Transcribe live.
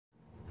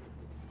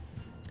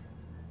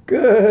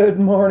Good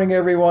morning,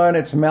 everyone.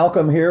 It's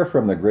Malcolm here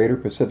from the Greater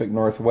Pacific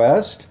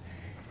Northwest,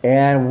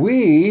 and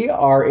we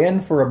are in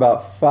for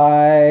about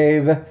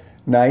 5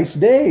 nice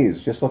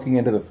days. Just looking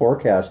into the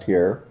forecast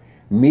here.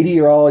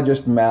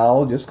 Meteorologist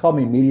Mal, just call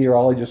me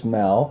Meteorologist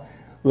Mal,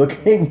 I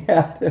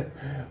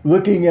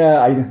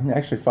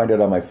actually find it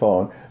on my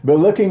phone, but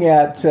looking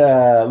at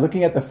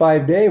the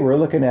 5 day, we're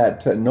looking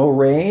at no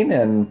rain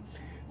and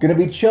going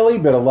to be chilly,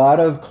 but a lot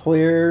of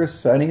clear,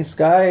 sunny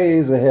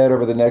skies ahead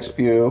over the next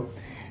few.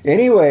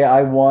 Anyway,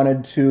 I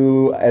wanted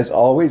to, as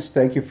always,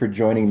 thank you for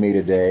joining me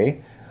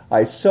today.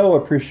 I so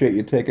appreciate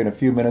you taking a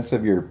few minutes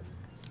of your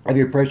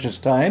precious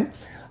time.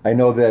 I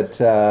know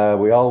that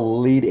we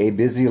all lead a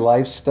busy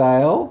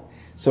lifestyle,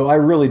 so I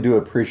really do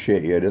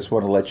appreciate you. I just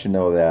want to let you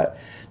know that.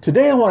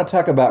 Today I want to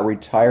talk about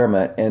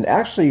retirement, and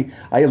actually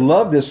I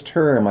love this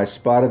term. I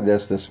spotted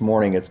this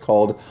morning. It's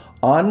called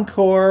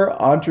Encore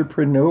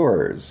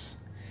Entrepreneurs.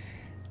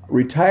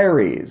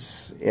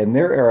 Retirees, and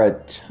there are a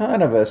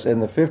ton of us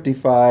in the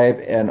 55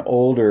 and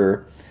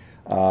older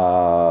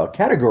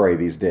category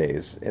these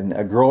days, and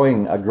a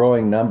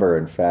growing number.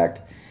 In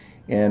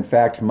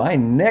fact, my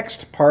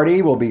next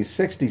party will be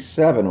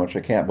 67, which I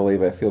can't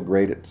believe. I feel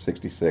great at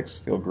 66.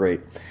 Feel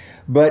great.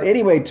 But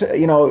anyway,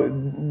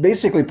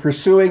 basically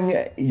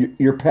pursuing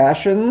your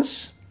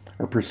passions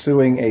or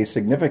pursuing a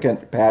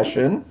significant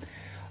passion.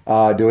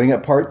 Doing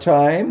it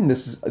part-time.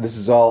 This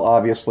is all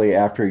obviously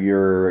after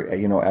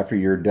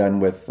you're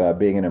done with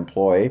being an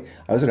employee.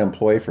 I was an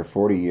employee for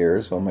 40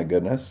 years. Oh my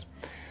goodness.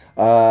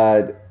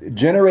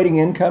 Generating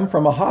income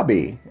from a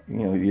hobby.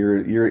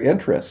 Your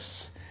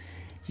interests,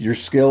 your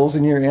skills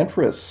and your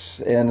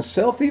interests, and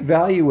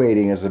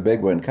self-evaluating is a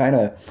big one. Kind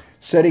of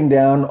setting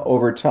down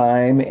over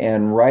time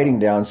and writing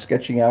down,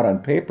 sketching out on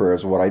paper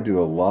is what I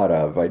do a lot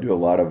of. I do a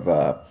lot of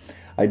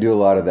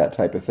that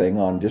type of thing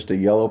on just a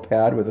yellow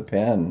pad with a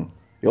pen.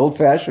 The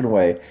old-fashioned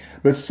way.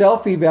 But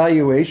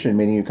self-evaluation,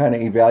 meaning you kind of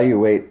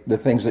evaluate the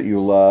things that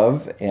you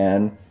love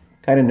and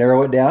kind of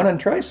narrow it down and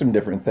try some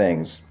different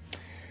things.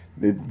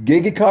 The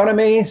gig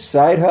economy,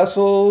 side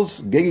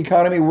hustles, gig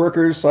economy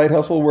workers, side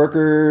hustle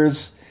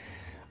workers,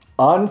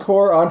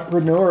 encore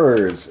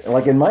entrepreneurs.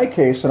 Like in my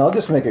case, and I'll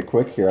just make it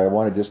quick here. I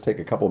want to just take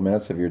a couple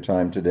minutes of your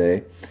time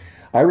today.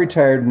 I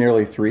retired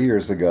nearly 3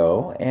 years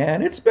ago,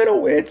 and it's been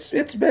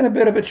a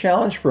bit of a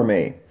challenge for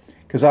me.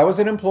 Because I was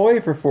an employee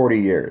for 40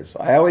 years.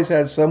 I always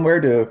had somewhere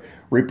to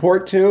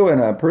report to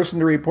and a person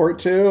to report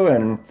to,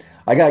 and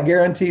I got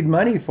guaranteed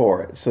money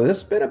for it. So this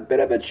has been a bit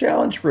of a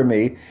challenge for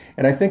me,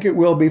 and I think it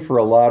will be for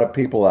a lot of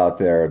people out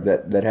there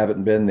that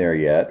haven't been there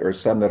yet, or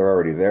some that are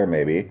already there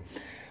maybe.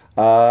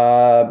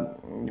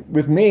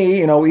 With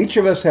me, each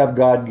of us have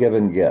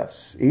God-given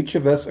gifts. Each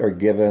of us are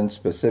given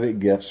specific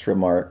gifts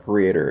from our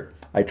Creator.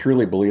 I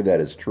truly believe that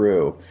is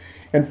true.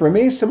 And for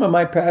me, some of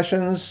my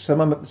passions,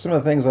 some of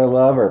the things I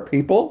love are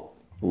people.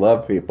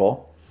 Love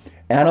people.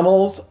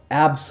 Animals,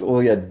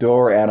 absolutely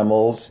adore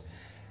animals.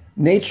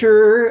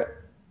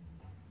 Nature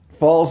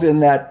falls in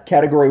that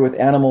category with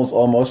animals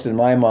almost in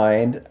my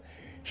mind.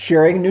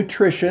 Sharing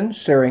nutrition,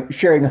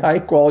 sharing high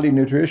quality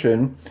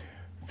nutrition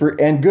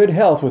and good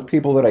health with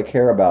people that I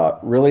care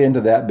about. Really into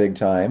that big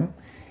time.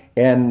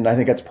 And I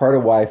think that's part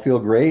of why I feel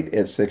great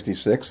at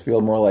 66, feel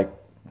more like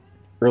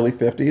early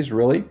 50s,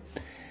 really.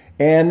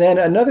 And then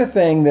another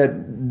thing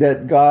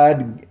that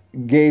God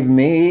gave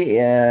me,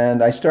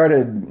 and I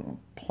started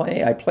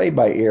playing. I play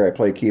by ear. I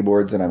play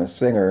keyboards, and I'm a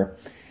singer.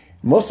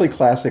 Mostly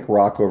classic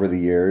rock over the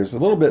years. A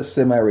little bit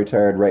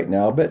semi-retired right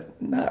now,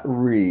 but not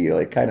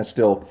really. Kind of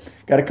still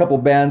got a couple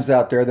bands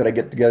out there that I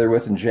get together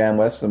with and jam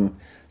with.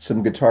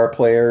 Some guitar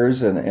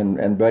players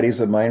and buddies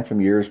of mine from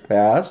years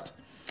past.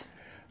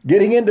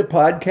 Getting into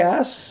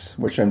podcasts,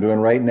 which I'm doing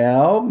right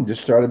now.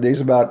 Just started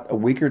these about a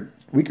week or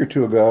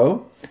two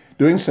ago.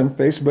 Doing some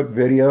Facebook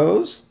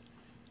videos.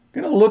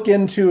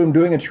 I'm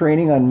doing a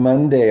training on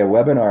Monday, a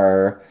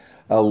webinar,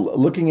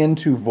 looking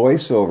into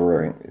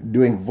voiceover,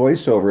 doing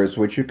voiceovers,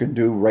 which you can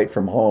do right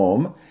from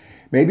home.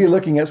 Maybe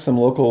looking at some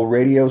local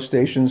radio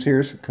stations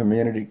here, some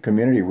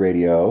community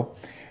radio.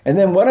 And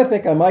then what I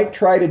think I might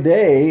try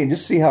today, and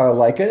just see how I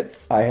like it,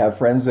 I have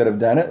friends that have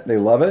done it, they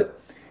love it,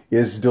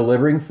 is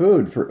delivering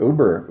food for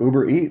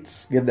Uber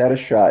Eats. Give that a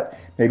shot.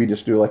 Maybe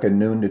just do like a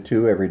noon to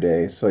 2 every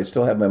day. So I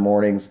still have my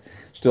mornings,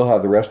 still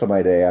have the rest of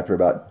my day after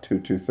about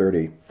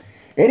 2:30.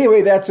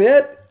 Anyway, that's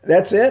it.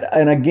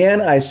 And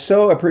again, I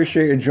so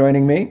appreciate you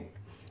joining me.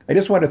 I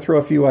just want to throw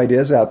a few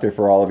ideas out there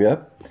for all of you.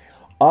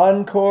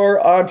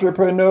 Encore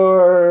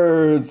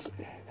Entrepreneurs.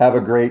 Have a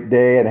great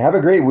day and have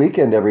a great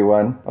weekend,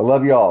 everyone. I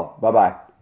love you all. Bye-bye.